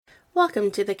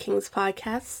Welcome to the King's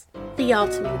Podcast, the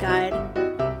ultimate guide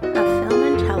of film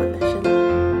and television.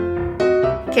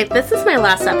 Okay, this is my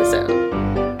last episode.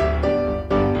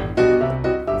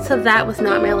 So that was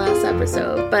not my last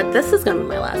episode, but this is going to be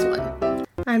my last one.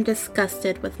 I'm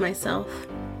disgusted with myself.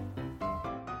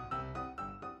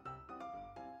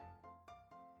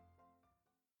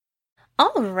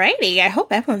 Alrighty, I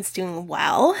hope everyone's doing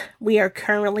well. We are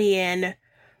currently in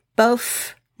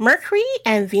both Mercury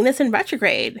and Venus in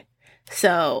retrograde.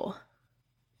 So,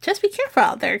 just be careful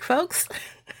out there, folks.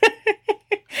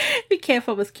 Be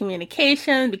careful with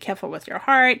communication, be careful with your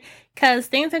heart, because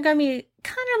things are going to be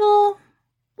kind of a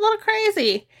little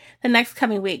crazy the next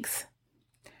coming weeks.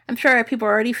 I'm sure people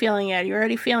are already feeling it. You're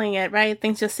already feeling it, right?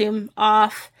 Things just seem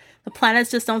off. The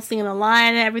planets just don't seem to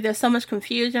align. There's so much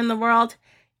confusion in the world.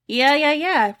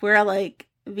 Yeah. We're like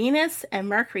Venus and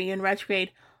Mercury in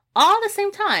retrograde all at the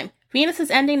same time. Venus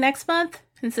is ending next month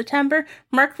in September.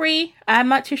 Mercury, I'm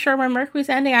not too sure when Mercury's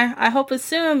ending. I hope it's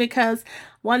soon, because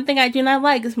one thing I do not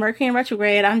like is Mercury in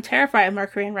retrograde. I'm terrified of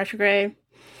Mercury in retrograde.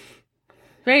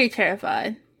 Very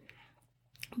terrified.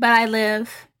 But I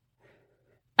live.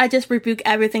 I just rebuke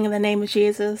everything in the name of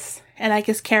Jesus, and I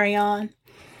just carry on.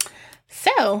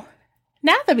 So,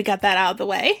 now that we got that out of the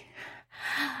way,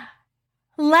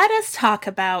 let us talk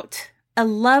about a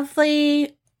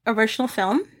lovely original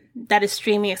film that is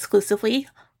streaming exclusively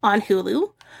on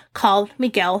Hulu called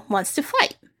Miguel Wants to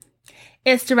Fight.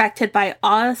 It's directed by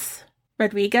Oz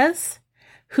Rodriguez,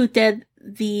 who did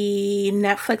the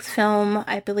Netflix film,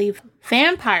 I believe,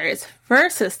 Vampires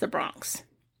versus the Bronx.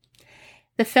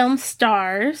 The film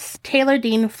stars Taylor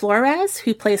Dean Flores,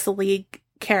 who plays the lead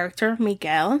character,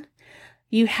 Miguel.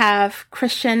 You have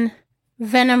Christian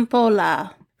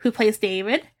Venampola, who plays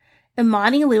David.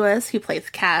 Imani Lewis, who plays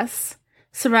Cass.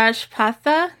 Suraj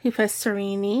Patha, who plays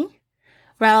Serini.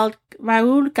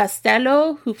 Raul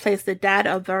Castello, who plays the dad,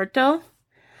 Alberto.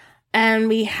 And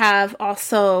we have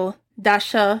also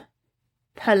Dasha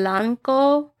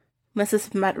Palanco,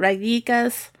 Mrs.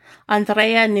 Rodriguez.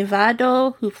 Andrea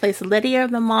Nevado, who plays Lydia,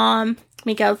 the mom,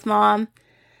 Miguel's mom.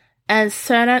 And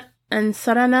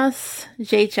Saranas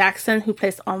J. Jackson, who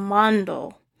plays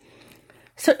Armando.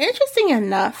 So interesting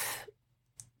enough,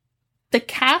 the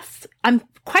cast, I'm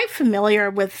quite familiar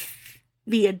with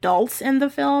the adults in the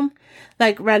film.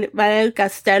 Like Raul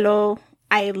Castello,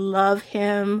 I love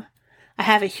him. I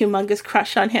have a humongous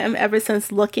crush on him ever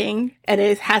since Looking, and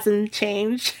it hasn't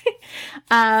changed.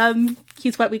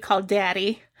 He's what we call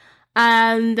daddy.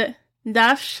 And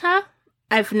Dasha,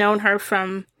 I've known her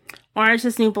from Orange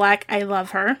is the New Black. I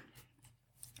love her.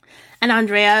 And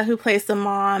Andrea, who plays the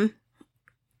mom.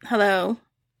 Hello.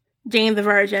 Jane the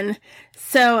Virgin.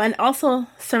 So, and also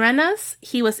Serenas,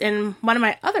 he was in one of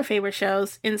my other favorite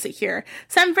shows, Insecure.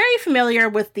 So I'm very familiar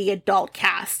with the adult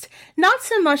cast. Not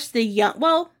so much the young,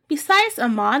 well, besides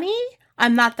Imani,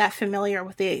 I'm not that familiar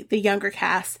with the younger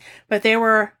cast, but they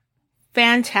were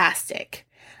fantastic.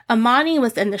 Imani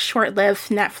was in the short-lived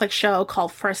Netflix show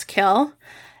called First Kill.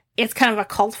 It's kind of a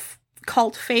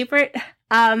cult favorite.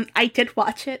 I did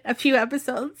watch it, a few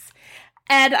episodes,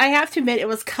 and I have to admit,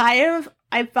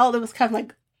 I felt it was kind of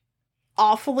like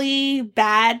awfully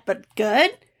bad, but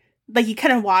good. Like, you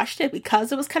kind of watched it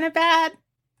because it was kind of bad.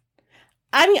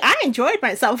 I mean, I enjoyed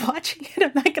myself watching it,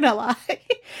 I'm not gonna lie.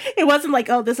 It wasn't like,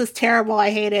 oh, this is terrible,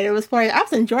 I hate it. It was I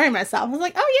was enjoying myself. I was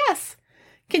like, oh yes,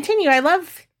 continue.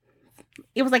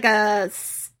 It was like a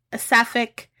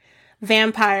sapphic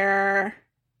vampire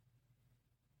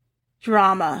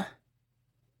drama.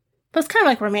 But it's kind of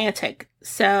like romantic.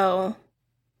 So,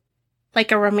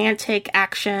 like a romantic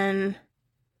action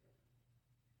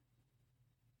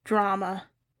drama.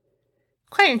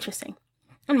 Quite interesting.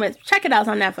 Anyways, check it out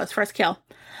on Netflix, First Kill.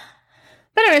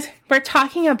 But anyways, we're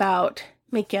talking about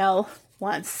Miguel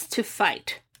Wants to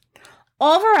Fight.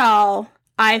 Overall,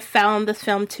 I found this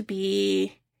film to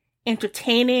be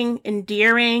entertaining,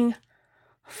 endearing,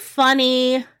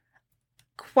 funny,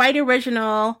 quite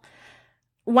original.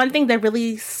 One thing that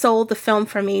really sold the film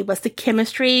for me was the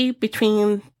chemistry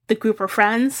between the group of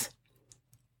friends.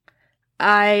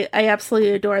 I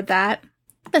absolutely adored that.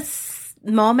 The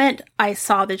moment I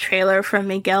saw the trailer for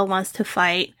Miguel Wants to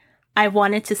Fight, I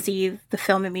wanted to see the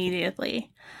film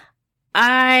immediately.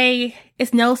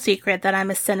 It's no secret that I'm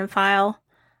a cinephile.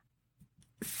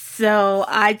 So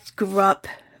I grew up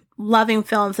loving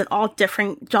films and all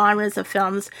different genres of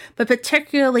films, but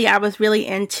particularly I was really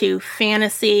into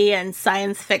fantasy and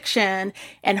science fiction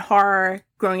and horror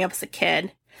growing up as a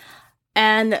kid.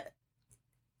 And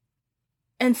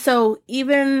so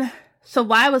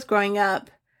while I was growing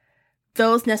up,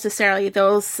 those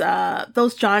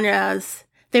genres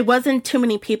there wasn't too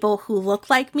many people who looked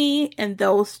like me in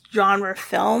those genre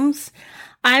films.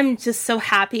 I'm just so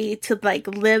happy to like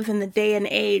live in the day and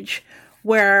age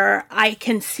where I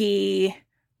can see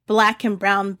black and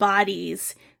brown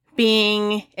bodies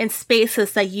being in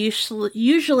spaces that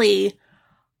usually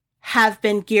have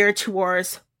been geared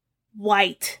towards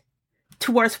whiteness.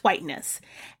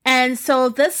 And so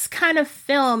this kind of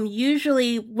film,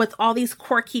 usually with all these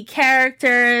quirky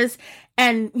characters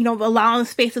and, you know, allowing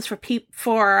spaces for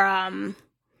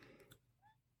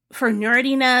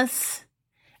nerdiness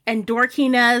and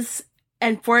dorkiness,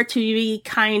 and for it to be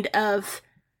kind of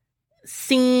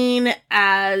seen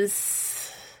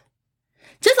as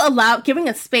just giving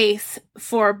a space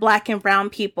for black and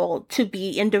brown people to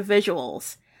be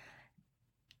individuals.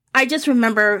 I just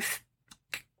remember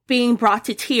being brought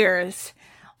to tears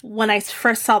when I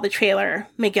first saw the trailer,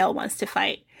 Miguel Wants to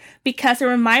Fight, because it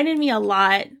reminded me a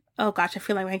lot. Oh gosh, I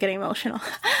feel like I'm getting emotional.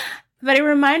 But it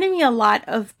reminded me a lot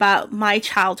about my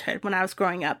childhood when I was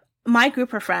growing up. My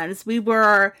group of friends, we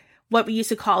were what we used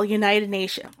to call United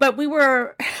Nation, but we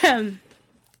were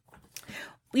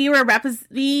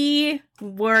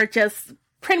just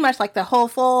pretty much like the whole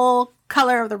full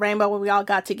color of the rainbow when we all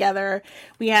got together.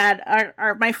 We had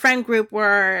my friend group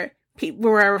were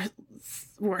Korean,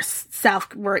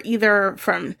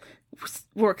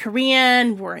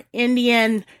 we're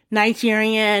Indian,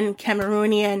 Nigerian,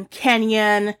 Cameroonian,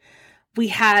 Kenyan. We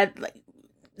had like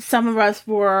some of us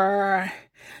were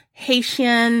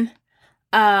Haitian,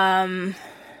 like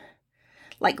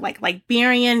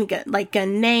Liberian, like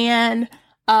Ghanaian.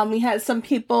 We had some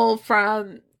people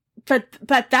from, but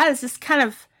that is just kind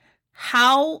of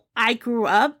how I grew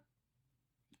up.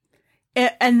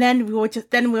 And then we were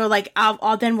like,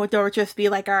 there would just be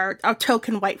like our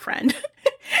token white friend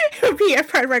would be a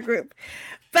part of our group.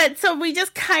 But so we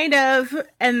just kind of,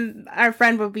 and our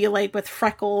friend would be like with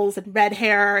freckles and red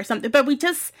hair or something. But we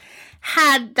just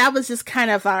that was just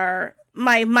kind of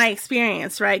my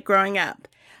experience, right, growing up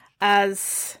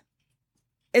is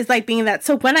like being that.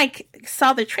 So when I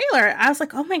saw the trailer, I was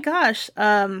like, oh my gosh,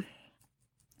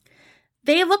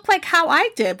 they look like how I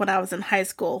did when I was in high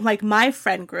school, like my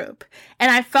friend group.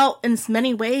 And I felt in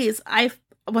many ways, I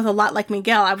was a lot like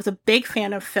Miguel. I was a big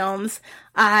fan of films.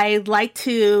 I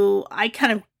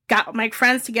kind of got my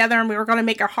friends together and we were going to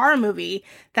make a horror movie.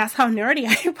 That's how nerdy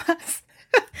I was.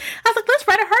 I was like, let's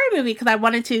write a horror movie because I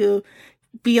wanted to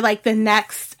be like the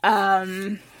next,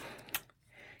 I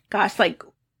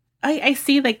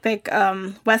see like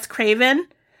Wes Craven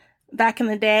back in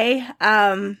the day.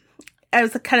 I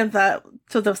was kind of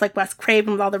so there was like Wes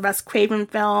Craven with all the Wes Craven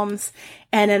films.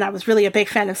 And then I was really a big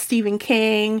fan of Stephen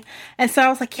King. And so I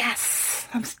was like, yes,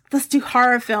 let's do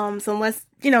horror films and let's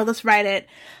write it.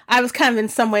 I was kind of in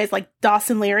some ways like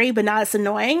Dawson Leary, but not as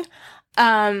annoying.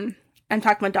 I'm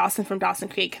talking about Dawson from Dawson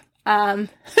Creek. So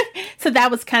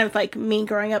that was kind of like me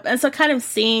growing up. And so kind of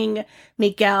seeing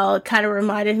Miguel kind of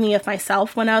reminded me of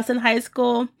myself when I was in high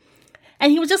school.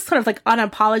 And he was just sort of like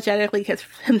unapologetically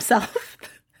himself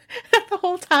the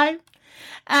whole time.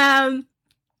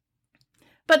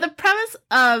 But the premise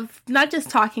of not just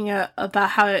talking about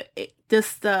how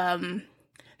the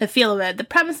feel of it, the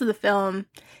premise of the film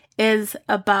is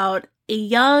about a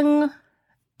young,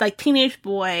 like teenage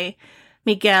boy,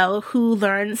 Miguel, who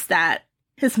learns that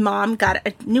his mom got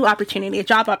a new opportunity, a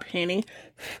job opportunity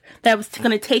that was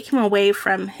going to take him away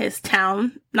from his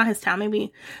town, not his town,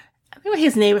 maybe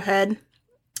his neighborhood,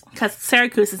 because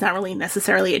Syracuse is not really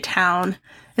necessarily a town.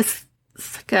 It's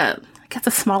like I guess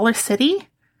a smaller city.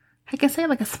 I can say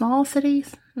like a small city.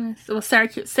 So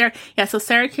Syracuse. So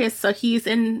Syracuse. So he's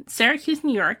in Syracuse,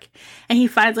 New York, and he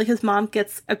finds like his mom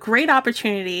gets a great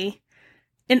opportunity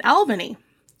in Albany,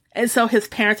 and so his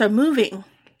parents are moving,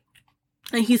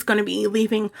 and he's going to be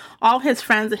leaving all his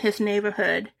friends in his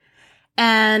neighborhood,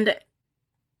 and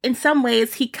in some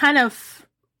ways he kind of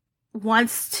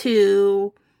wants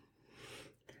to.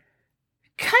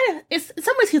 In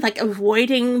some ways he's like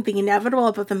avoiding the inevitable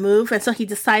of the move, and so he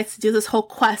decides to do this whole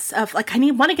quest of like,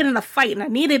 want to get in a fight, and I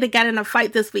needed to get in a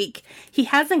fight this week. He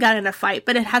hasn't gotten in a fight,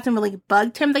 but it hasn't really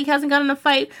bugged him that he hasn't gotten in a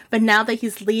fight. But now that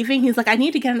he's leaving, he's like, I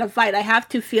need to get in a fight. I have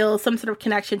to feel some sort of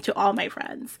connection to all my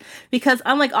friends, because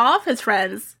unlike all of his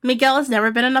friends, Miguel has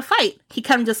never been in a fight. He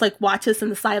kind of just like watches in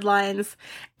the sidelines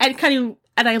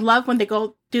and I love when they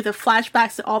go do the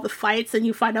flashbacks to all the fights and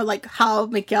you find out like how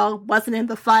Miguel wasn't in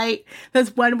the fight.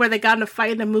 There's one where they got in a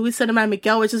fight in the movie cinema and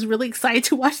Miguel was just really excited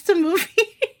to watch the movie.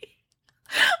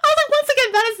 I was like, once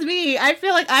again, that is me. I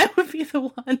feel like I would be the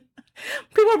one.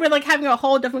 People were like having a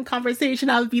whole different conversation.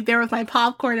 I would be there with my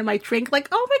popcorn and my drink like,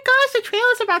 oh my gosh, the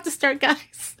trailer's about to start,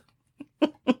 guys.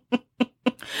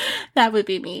 That would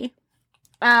be me.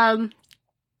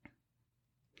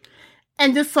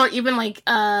 And just so even like,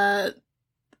 yeah,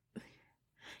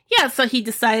 so he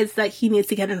decides that he needs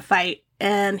to get in a fight,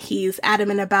 and he's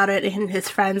adamant about it, and his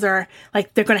friends are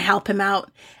like, they're going to help him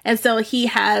out. And so he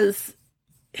has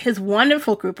his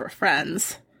wonderful group of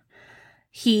friends.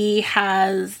 He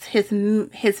has his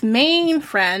main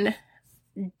friend,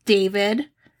 David,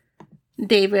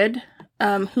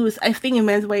 who's, I think in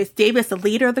many ways, David's the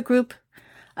leader of the group.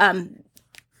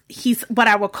 He's what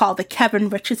I would call the Kevin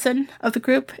Richardson of the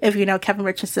group. If you know, Kevin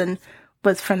Richardson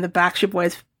was from the Backstreet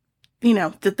Boys, you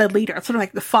know, the leader, sort of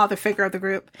like the father figure of the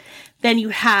group. Then you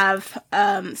have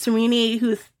Sereni,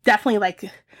 who's definitely like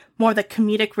more the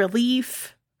comedic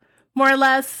relief, more or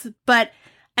less.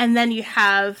 And then you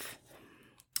have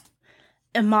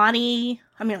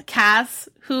Cass,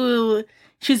 who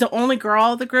she's the only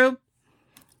girl of the group,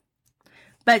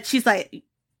 but she's like,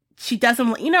 she doesn't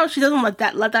let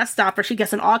that stop her. She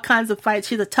gets in all kinds of fights.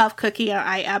 She's a tough cookie.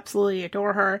 I absolutely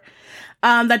adore her.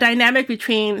 The dynamic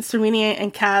between Serena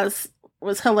and Cass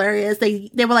was hilarious. They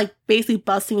were like basically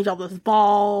busting each other's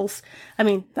balls. I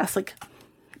mean, that's like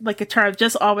a term,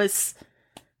 just always,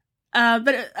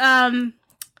 and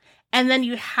then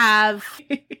you have,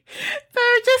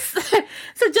 just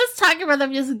talking about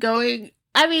them just going,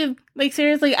 I mean, like,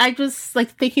 seriously, I just, like,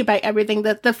 thinking about everything,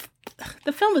 that the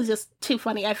film is just too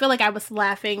funny. I feel like I was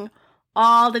laughing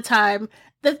all the time.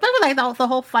 Especially, like, the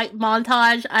whole fight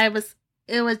montage,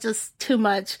 it was just too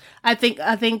much. I think,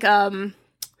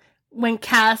 when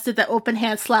Cass did the open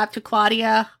hand slap to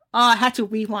Claudia, I had to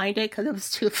rewind it because it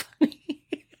was too funny.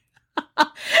 I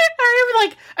remember,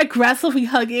 like, aggressively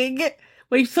hugging,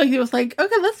 when he was like,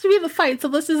 okay, let's do the fight, so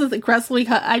let's just aggressively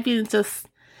hug. I mean,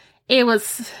 it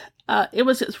was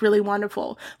just really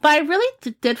wonderful. But I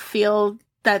really did feel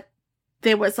that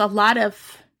there was a lot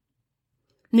of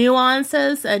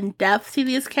nuances and depth to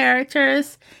these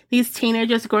characters. These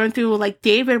teenagers going through, like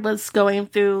David was going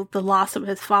through the loss of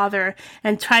his father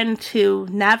and trying to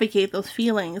navigate those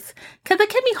feelings. Because it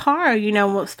can be hard, you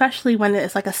know, especially when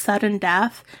it's like a sudden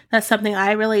death. That's something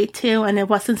I relate to, and it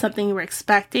wasn't something you were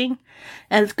expecting.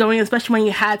 And it's going, especially when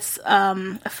you had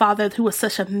a father who was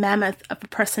such a mammoth of a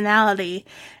personality,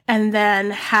 and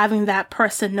then having that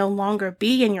person no longer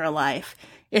be in your life.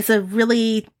 It's a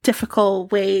really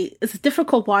difficult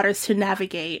waters to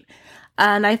navigate.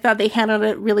 And I thought they handled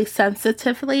it really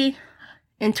sensitively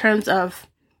in terms of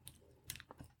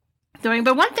doing.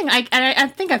 But one thing, I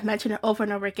think I've mentioned it over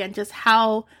and over again, just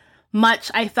how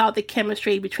much I thought the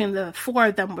chemistry between the four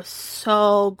of them was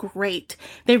so great.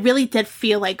 They really did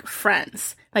feel like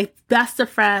friends, like best of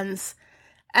friends.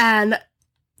 And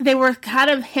they were kind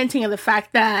of hinting at the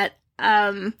fact that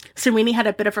Serena had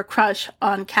a bit of a crush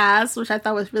on Cass, which I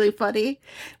thought was really funny.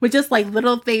 With just like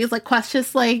little things, like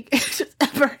questions like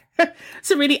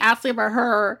Serena asking about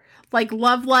her like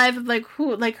love life,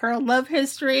 like her love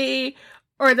history,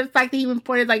 or the fact that he even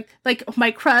pointed like my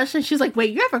crush, and she's like,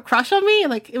 "Wait, you have a crush on me?"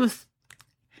 Like it was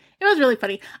really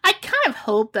funny. I kind of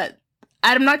hope that,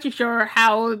 I'm not too sure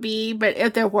how it would be, but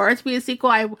if there were to be a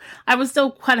sequel, I would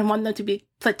still kind of want them to be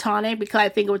platonic, because I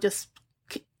think it would just,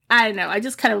 I don't know, I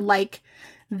just kind of like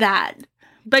that.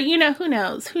 But, you know, who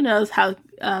knows? Who knows how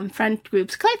friend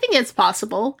groups, because I think it's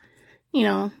possible, you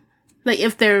know, like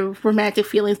if their romantic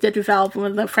feelings did develop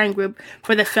with the friend group,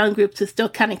 for the film group to still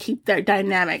kind of keep their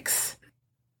dynamics.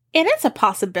 It is a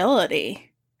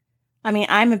possibility. I mean,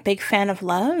 I'm a big fan of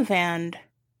love, and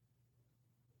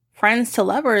friends to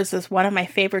lovers is one of my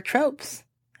favorite tropes,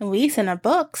 at least in the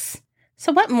books.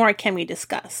 So what more can we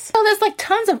discuss? So there's like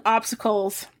tons of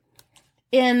obstacles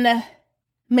in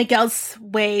Miguel's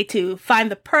way to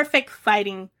find the perfect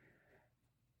fighting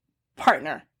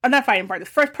partner. Or not fighting partner,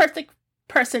 the first perfect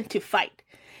person to fight.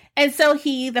 And so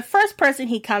the first person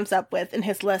he comes up with in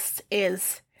his list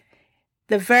is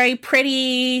the very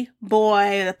pretty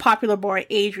boy, the popular boy,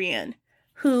 Adrian,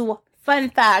 who, fun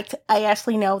fact, I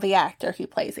actually know the actor who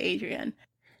plays Adrian.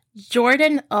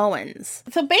 Jordan Owens.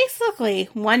 So basically,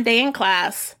 one day in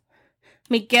class,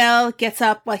 Miguel gets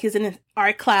up while he's in his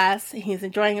art class, and he's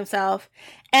enjoying himself,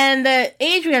 and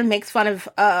Adrian makes fun of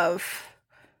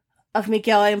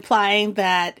Miguel, implying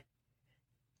that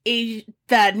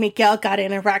Miguel got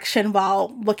an erection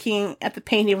while looking at the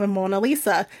painting of a Mona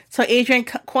Lisa. So Adrian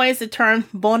coins the term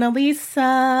Mona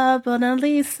Lisa,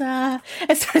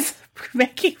 and starts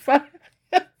making fun of him.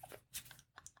 And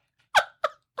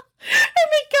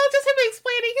Miguel just him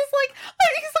explaining, he's like,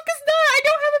 it's not, I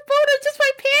don't have a boner, just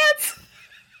my pants.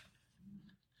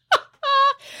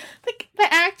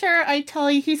 The actor, I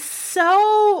tell you, he's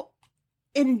so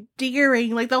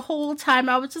endearing. Like the whole time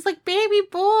I was just like, baby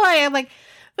boy. I'm like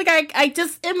I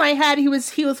just, in my head, he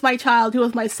was my child, he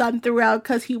was my son throughout,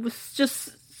 because he was just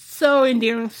so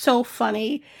endearing, so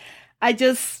funny. I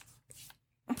just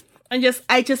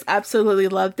absolutely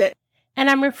loved it. And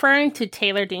I'm referring to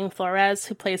Taylor Dean Flores,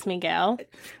 who plays Miguel.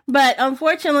 But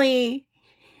unfortunately,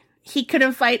 he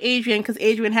couldn't fight Adrian because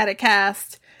Adrian had a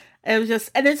cast. It was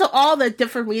just, and there's all the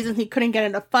different reasons he couldn't get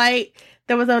in a fight.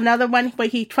 There was another one where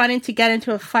he trying to get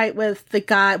into a fight with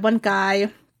one guy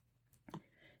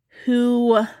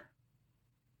who,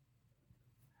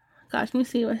 gosh, let me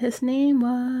see what his name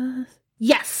was.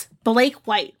 Yes, Blake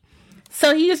White.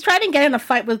 So he was trying to get in a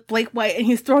fight with Blake White, and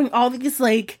he's throwing all these,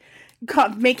 like,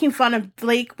 making fun of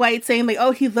Blake White, saying, like,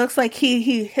 oh, he looks like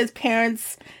his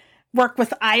parents work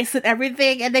with ice and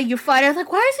everything. And then you find out,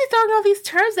 like, why is he throwing all these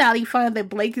terms out? You find out that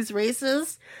Blake is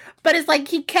racist. But it's like,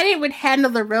 he can't even handle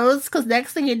the roast, because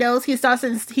next thing you know, he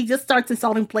just starts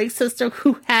insulting Blake's sister,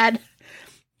 who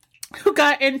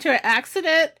got into an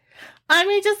accident. I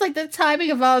mean, just, like, the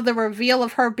timing of all the reveal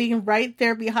of her being right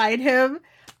there behind him,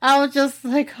 I was just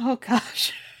like, oh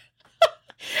gosh.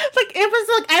 Like, it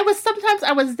was like, sometimes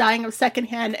I was dying of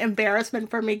secondhand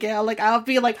embarrassment for Miguel. Like, I'll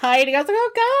be like hiding. I was like,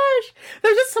 oh gosh.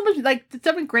 There's just so much, like,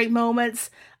 so many great moments.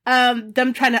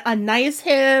 Them trying to unnice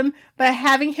him, but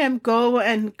having him go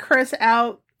and curse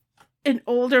out an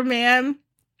older man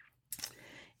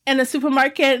in a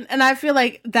supermarket. And I feel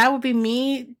like that would be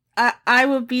me. I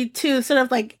would be too, sort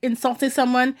of like insulting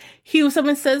someone.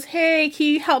 Someone says, hey, can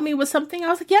you help me with something? I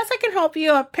was like, yes, I can help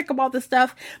you. I'll pick up all this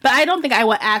stuff. But I don't think I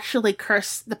would actually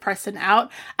curse the person out.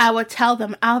 I would tell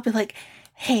them, I'll be like,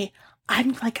 hey,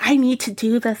 I need to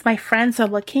do this. My friends are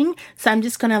looking, so I'm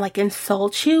just gonna like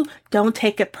insult you. Don't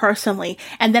take it personally.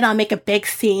 And then I'll make a big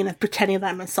scene of pretending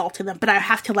that I'm insulting them. But I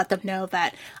have to let them know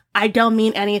that I don't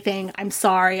mean anything. I'm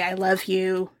sorry. I love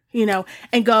you,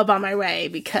 and go about my way,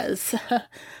 because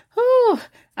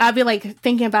I'll be like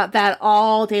thinking about that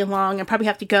all day long, and probably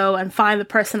have to go and find the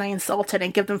person I insulted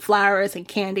and give them flowers and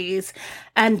candies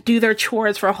and do their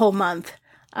chores for a whole month.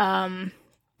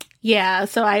 Yeah,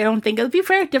 so I don't think it would be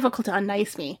very difficult to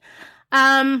unnice me.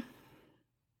 Yeah,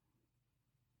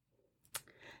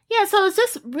 so it's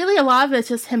just really a lot of it's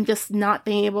just him just not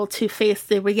being able to face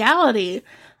the reality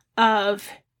of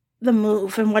the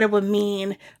move and what it would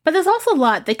mean. But there's also a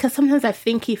lot, because sometimes I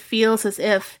think he feels as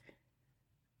if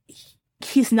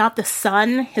he's not the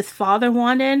son his father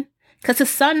wanted, because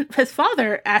his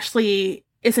father actually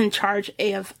is in charge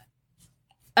of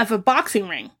a boxing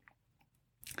ring.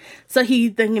 So he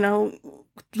then,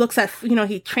 looks at,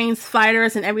 he trains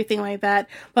fighters and everything like that.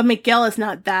 But Miguel is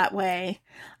not that way.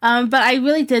 But I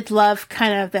really did love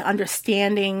kind of the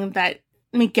understanding that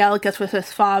Miguel gets with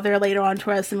his father later on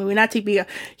towards the movie. Not to be a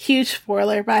huge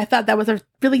spoiler, but I thought that was a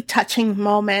really touching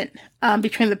moment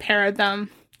between the pair of them.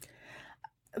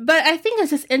 But I think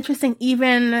it's just interesting,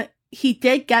 even he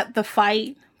did get the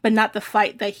fight, but not the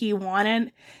fight that he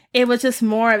wanted. It was just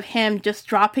more of him just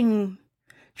dropping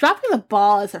the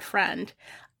ball as a friend.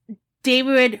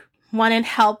 David wanted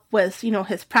help with,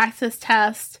 his practice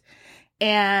test,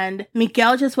 and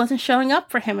Miguel just wasn't showing up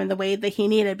for him in the way that he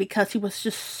needed, because he was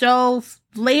just so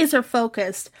laser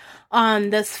focused on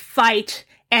this fight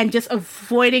and just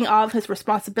avoiding all of his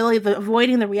responsibility,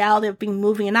 avoiding the reality of being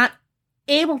moving and not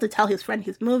able to tell his friend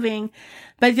he's moving.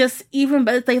 But it's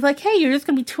like, hey, you're just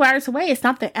going to be 2 hours away. It's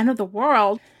not the end of the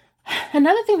world.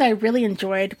 Another thing that I really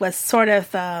enjoyed was sort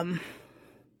of,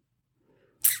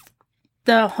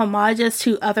 the homages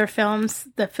to other films,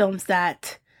 the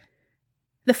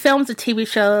TV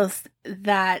shows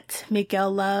that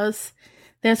Miguel loves.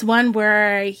 There's one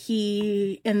where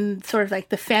he, in sort of like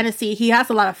the fantasy, he has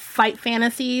a lot of fight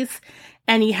fantasies,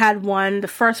 and he had one, the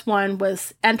first one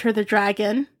was Enter the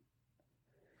Dragon.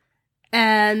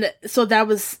 And so that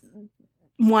was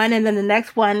one, and then the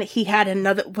next one, he had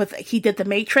another, he did The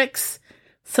Matrix.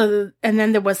 So, and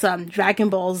then there was Dragon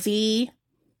Ball Z.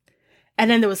 And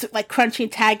then there was like Crouching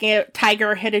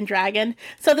Tiger, Hidden Dragon.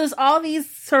 So there's all these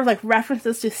sort of like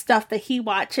references to stuff that he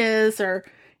watches, or,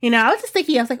 I was just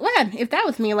thinking, I was like, man, if that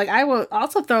was me, like I would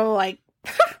also throw like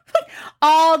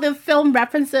all the film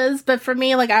references. But for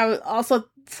me, like I would also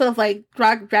sort of like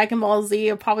Dragon Ball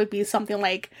Z would probably be something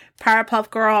like Powerpuff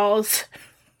Girls,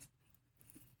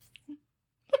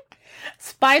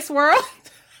 Spice World.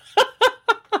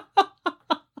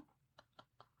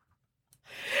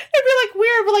 It'd be like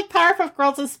weird, but like Powerpuff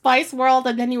Girls and Spice World,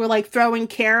 and then you were like throwing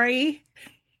Carrie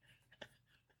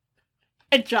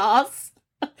and Jaws.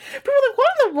 People were like, what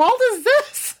in the world is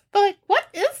this? They're like, what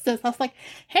is this? I was like,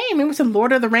 hey, maybe some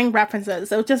Lord of the Ring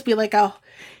references. It would just be like a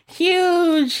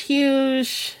huge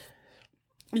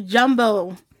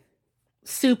jumbo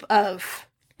soup of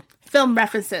film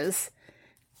references.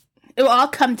 it will all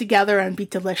come together and be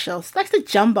delicious. Like the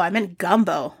jumbo. I meant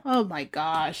gumbo. Oh my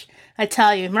gosh. I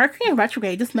tell you, Mercury in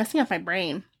retrograde just messing up my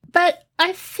brain. But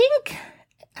I think,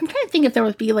 I'm trying to think if there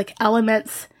would be like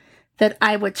elements that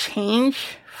I would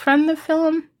change from the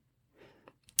film.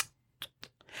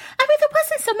 I mean, there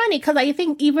wasn't so many, because I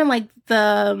think even like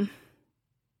I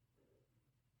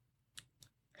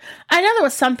know there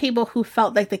was some people who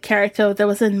felt like the character, there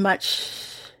wasn't much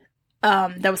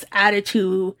that was added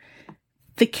to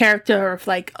the character of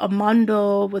like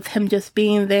Armando, with him just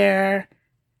being there.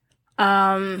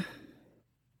 But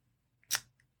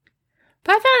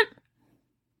I thought,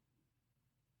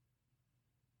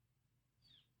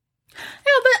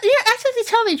 no, but yeah, actually, to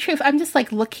tell you the truth, I'm just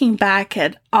like looking back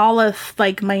at all of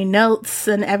like my notes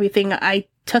and everything I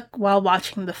took while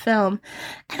watching the film,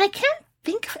 and I can't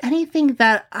think of anything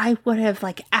that I would have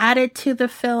like added to the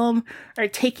film or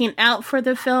taken out for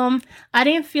the film. I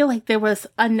didn't feel like there was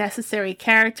unnecessary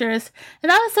characters,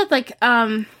 and I was like,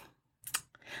 I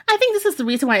think this is the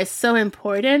reason why it's so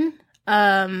important.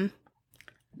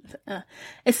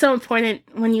 It's so important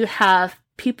when you have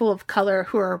people of color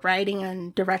who are writing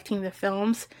and directing the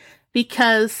films,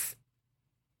 because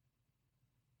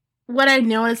what I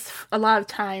notice a lot of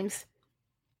times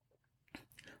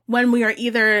when we are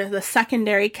either the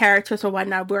secondary characters or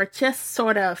whatnot, we're just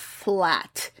sort of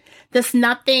flat. There's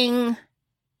nothing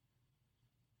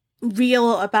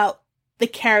real about the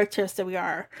characters that we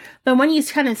are. But when you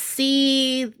kind of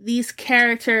see these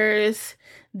characters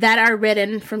that are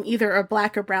written from either a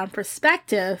black or brown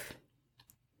perspective,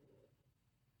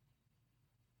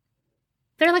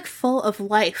 they're like full of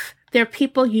life. They're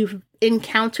people you've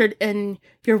encountered in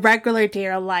your regular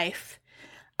day life.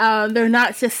 They're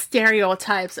not just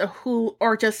stereotypes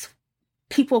or just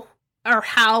people or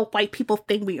how white people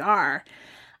think we are.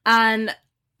 And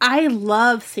I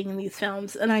love seeing these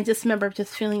films, and I just remember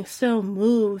just feeling so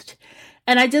moved.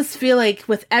 And I just feel like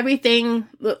with everything,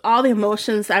 with all the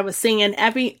emotions I was seeing, and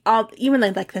even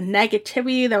like the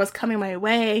negativity that was coming my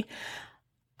way,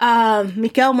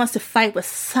 Miguel Wants to Fight was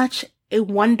such a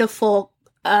wonderful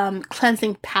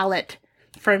cleansing palette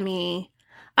for me.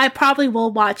 I probably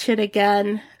will watch it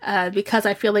again because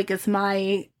I feel like it's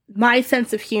my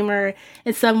sense of humor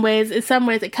in some ways. In some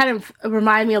ways, it kind of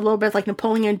reminded me a little bit of like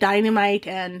Napoleon Dynamite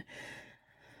and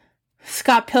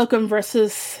Scott Pilgrim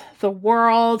versus the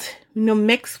World.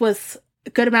 Mix was a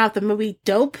good amount of the movie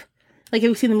Dope. Like, if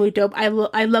you've seen the movie Dope, I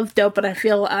love Dope, but I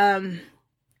feel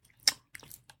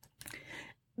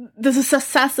the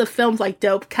success of films like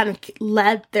Dope kind of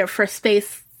led their first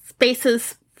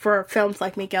spaces for films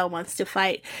like Miguel Wants to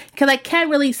Fight. Because I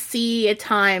can't really see a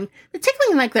time,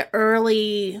 particularly in like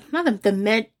the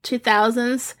mid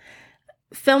 2000s,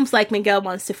 films like Miguel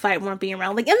Wants to Fight weren't being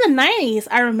around. Like in the 90s,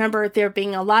 I remember there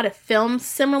being a lot of films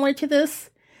similar to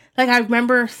this. Like I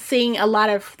remember seeing a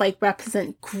lot of like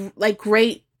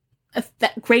great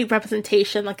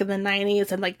representation like in the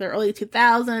 90s and like the early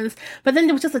 2000s. But then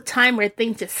there was just a time where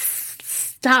things just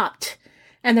stopped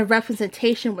and the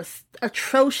representation was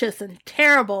atrocious and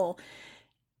terrible.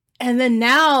 And then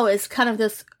now is kind of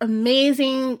this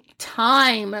amazing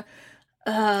time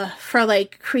for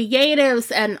like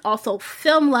creatives and also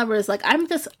film lovers. Like I'm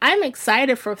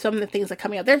excited for some of the things that are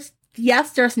coming out. There's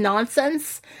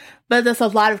nonsense, but there's a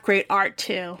lot of great art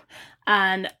too.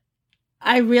 And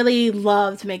I really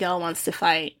loved Miguel Wants to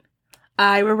Fight.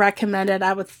 I would recommend it.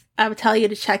 I would tell you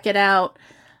to check it out.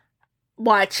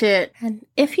 Watch it. And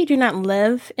if you do not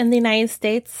live in the United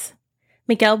States,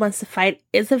 Miguel Wants to Fight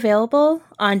is available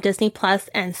on Disney Plus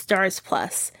and Stars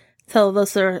Plus. So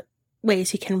those are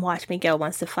ways you can watch Miguel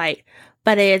Wants to Fight.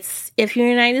 But if you're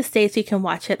in the United States, you can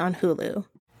watch it on Hulu.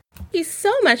 Thank you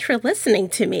so much for listening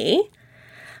to me.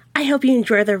 I hope you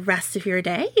enjoy the rest of your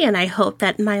day, and I hope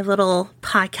that my little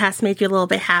podcast made you a little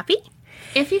bit happy.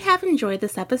 If you have enjoyed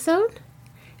this episode,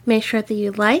 make sure that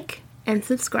you like and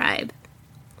subscribe.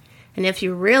 And if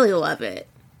you really love it,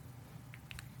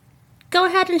 go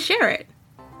ahead and share it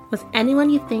with anyone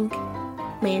you think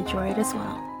may enjoy it as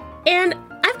well. And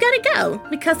I've got to go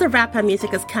because the wrap-up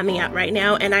music is coming out right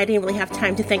now, and I didn't really have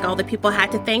time to thank all the people I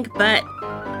had to thank, but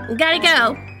gotta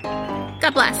go.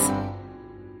 God bless.